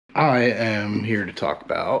I am here to talk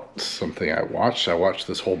about something I watched. I watched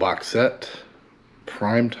this whole box set,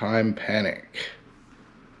 Primetime Panic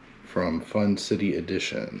from Fun City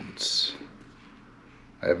Editions.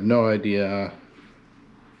 I have no idea,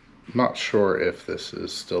 not sure if this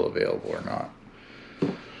is still available or not,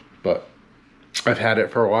 but I've had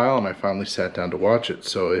it for a while and I finally sat down to watch it.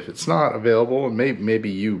 So if it's not available, maybe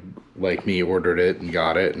you, like me, ordered it and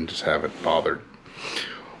got it and just haven't bothered.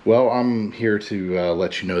 Well, I'm here to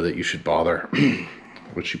let you know that you should bother,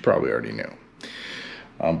 which you probably already knew.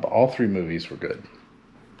 But all three movies were good.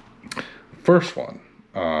 The first one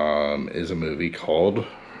is a movie called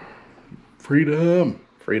Freedom.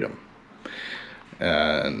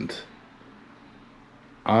 And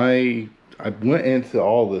I went into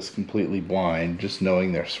all this completely blind, just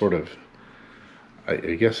knowing they're sort of, I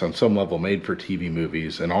guess on some level, made for TV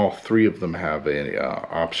movies, and all three of them have a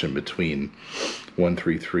option between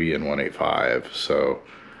 133 and 185. So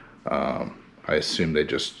I assume they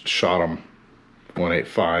just shot them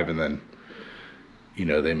 185, and then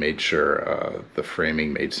they made sure the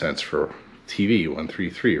framing made sense for TV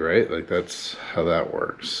 133, right? Like that's how that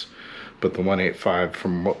works. But the 185,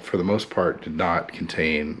 for the most part, did not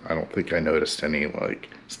contain. I don't think I noticed any like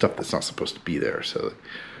stuff that's not supposed to be there. So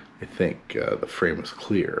I think the frame was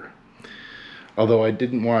clear. Although I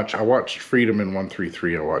didn't watch. I watched Freedom in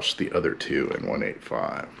 133. I watched the other two in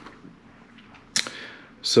 185.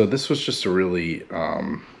 So this was just a really,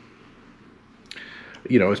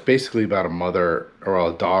 it's basically about a mother, or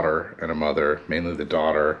a daughter and a mother, mainly the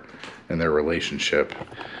daughter, and their relationship.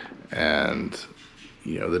 And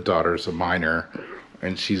the daughter's a minor,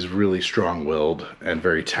 and she's really strong-willed and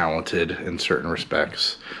very talented in certain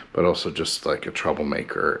respects, but also just like a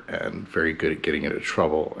troublemaker and very good at getting into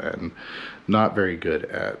trouble and not very good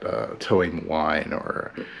at towing the line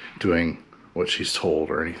or doing what she's told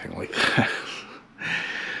or anything like that.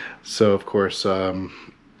 So, of course, the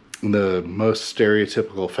most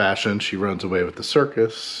stereotypical fashion, she runs away with the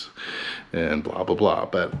circus and blah, blah, blah.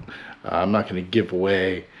 But I'm not going to give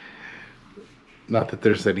away, not that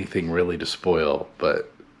there's anything really to spoil,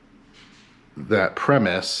 but that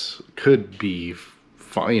premise could be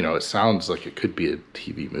fun. It sounds like it could be a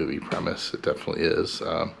TV movie premise. It definitely is.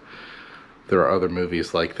 There are other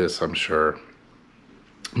movies like this, I'm sure.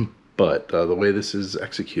 But the way this is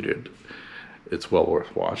executed, it's well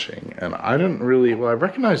worth watching. And I didn't really, I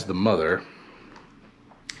recognized the mother.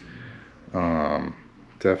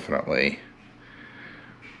 Definitely.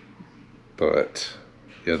 But,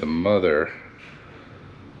 yeah, the mother,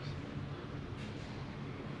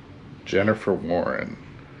 Jennifer Warren.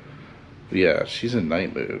 Yeah, she's in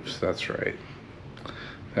Night Moves, that's right.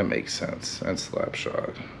 That makes sense. And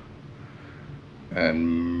Slapshot.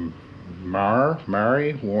 And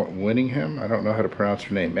Mary Winningham. I don't know how to pronounce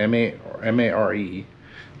her name. M-A-R-E.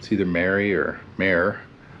 It's either Mary or Mare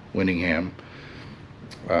Winningham.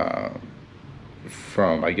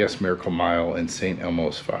 From, I guess, Miracle Mile and St.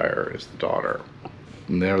 Elmo's Fire is the daughter.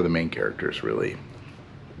 And they're the main characters, really.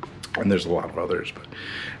 And there's a lot of others. But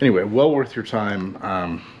anyway, well worth your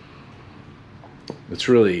time. It's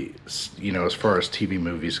really, as far as TV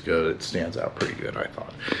movies go, it stands out pretty good, I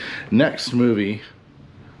thought. Next movie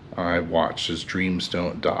I watched is Dreams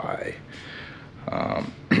Don't Die.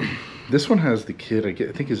 This one has the kid, I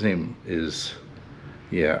think his name is,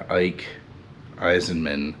 Ike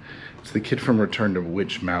Eisenman. It's the kid from Return to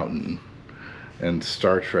Witch Mountain and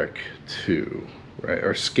Star Trek 2, right?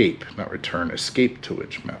 Or Escape, not Return, Escape to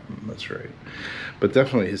Witch Mountain, that's right. But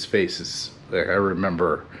definitely his face is, like, I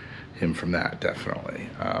remember him from that, definitely.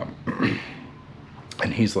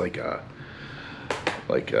 And he's like a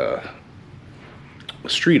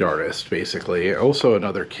street artist, basically. Also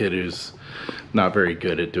another kid who's not very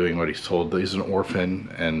good at doing what he's told. He's an orphan,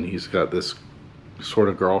 and he's got this sort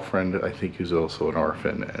of girlfriend, I think, who's also an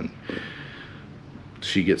orphan, and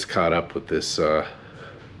she gets caught up with this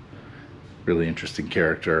really interesting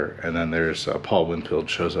character. And then there's Paul Winfield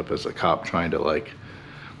shows up as a cop trying to like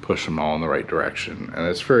push them all in the right direction, and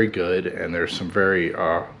it's very good. And there's some very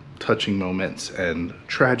touching moments and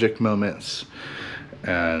tragic moments,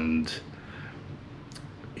 and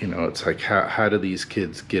it's like, how do these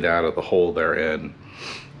kids get out of the hole they're in?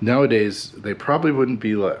 Nowadays they probably wouldn't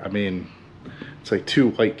be like, it's like two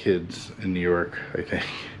white kids in New York, I think.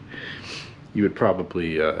 You would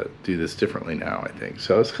probably do this differently now, I think.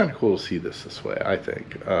 So it's kind of cool to see this way, I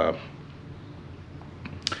think.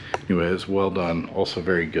 Anyway, it's well done, also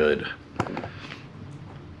very good,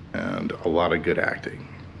 and a lot of good acting.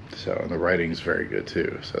 So, and the writing's very good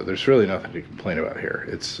too. So there's really nothing to complain about here.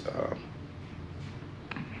 It's,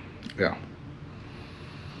 yeah.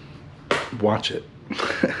 Watch it.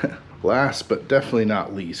 last but definitely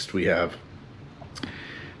not least, we have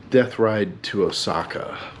Death Ride to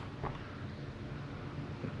Osaka.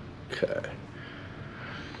 Okay.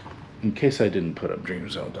 In case I didn't put up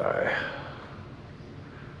Dreams Don't Die.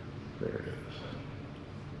 There it is.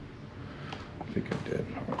 I think I did.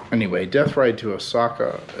 Anyway, Death Ride to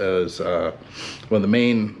Osaka is, well, the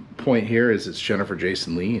main point here is it's Jennifer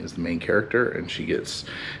Jason Leigh is the main character, and she's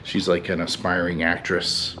like an aspiring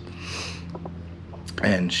actress,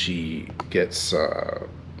 and she gets,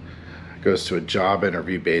 goes to a job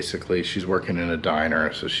interview basically. She's working in a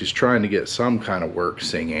diner, so she's trying to get some kind of work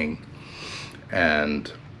singing,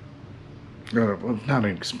 and not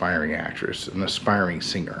an aspiring actress, an aspiring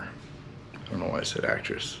singer. I don't know why I said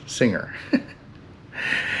actress. Singer.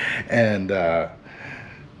 And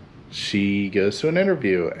she goes to an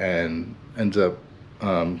interview and ends up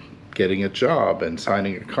getting a job and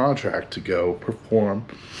signing a contract to go perform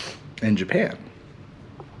in Japan.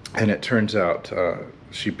 And it turns out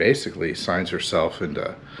she basically signs herself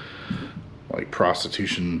into like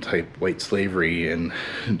prostitution type white slavery in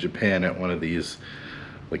Japan at one of these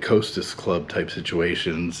like hostess club type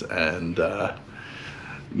situations, and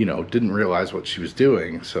you know, didn't realize what she was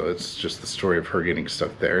doing. So it's just the story of her getting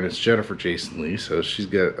stuck there, and it's Jennifer Jason Leigh, so she's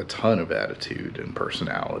got a ton of attitude and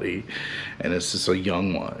personality, and it's just a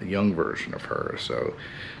young version of her. So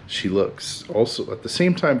she looks also at the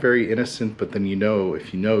same time very innocent, but then, you know,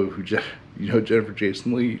 if you know who Jennifer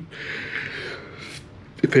Jason Leigh,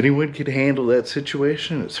 if anyone can handle that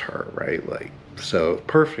situation, it's her, right? Like, so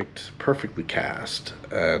perfectly cast,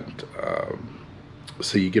 and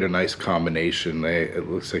so you get a nice combination. It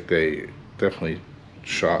looks like they definitely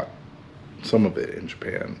shot some of it in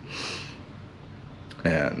Japan,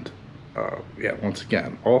 and yeah, once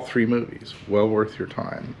again, all 3 movies well worth your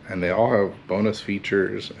time, and they all have bonus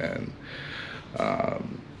features, and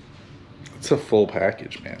it's a full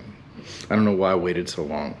package, man. I don't know why I waited so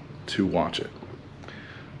long to watch it,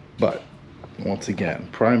 but once again,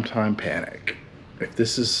 Primetime Panic. If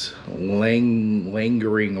this is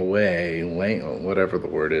lingering away, whatever the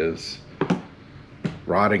word is,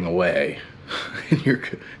 rotting away in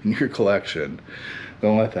your collection,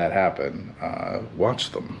 don't let that happen.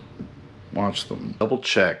 Watch them. Double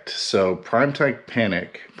checked. So Primetime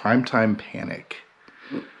Panic,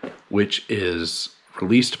 which is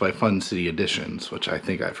released by Fun City Editions, which I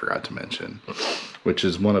think I forgot to mention, which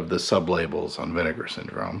is one of the sub-labels on Vinegar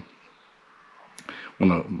Syndrome.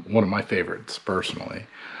 One of my favorites personally,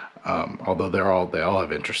 although they all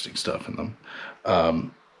have interesting stuff in them.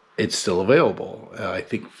 It's still available. I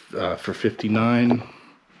think for $59.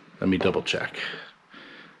 Let me double check.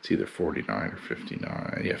 It's either $49 or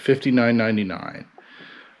 $59. Yeah, $59.99.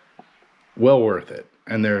 Well worth it.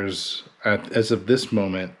 And there's, as of this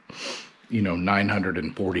moment, you know,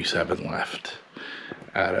 947 left.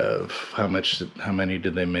 Out of how many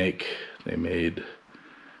did they make? They made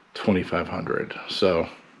 2,500. So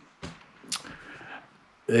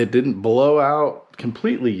it didn't blow out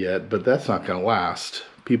completely yet, but that's not going to last.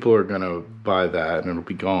 People are going to buy that and it'll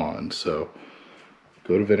be gone. So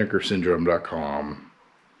go to vinegarsyndrome.com,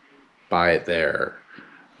 buy it there.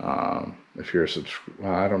 If you're a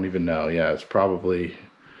well, I don't even know. Yeah, it's probably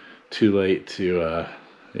too late to,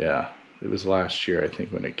 yeah, it was last year, I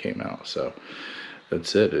think, when it came out. So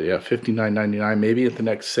that's it. Yeah, $59.99 maybe at the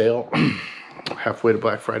next sale. Halfway to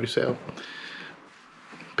Black Friday sale.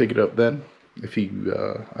 Pick it up then. If you,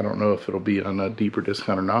 I don't know if it'll be on a deeper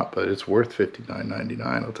discount or not, but it's worth $59.99.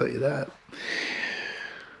 I'll tell you that.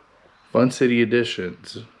 Fun City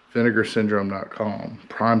Editions, vinegarsyndrome.com,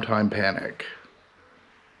 Primetime Panic.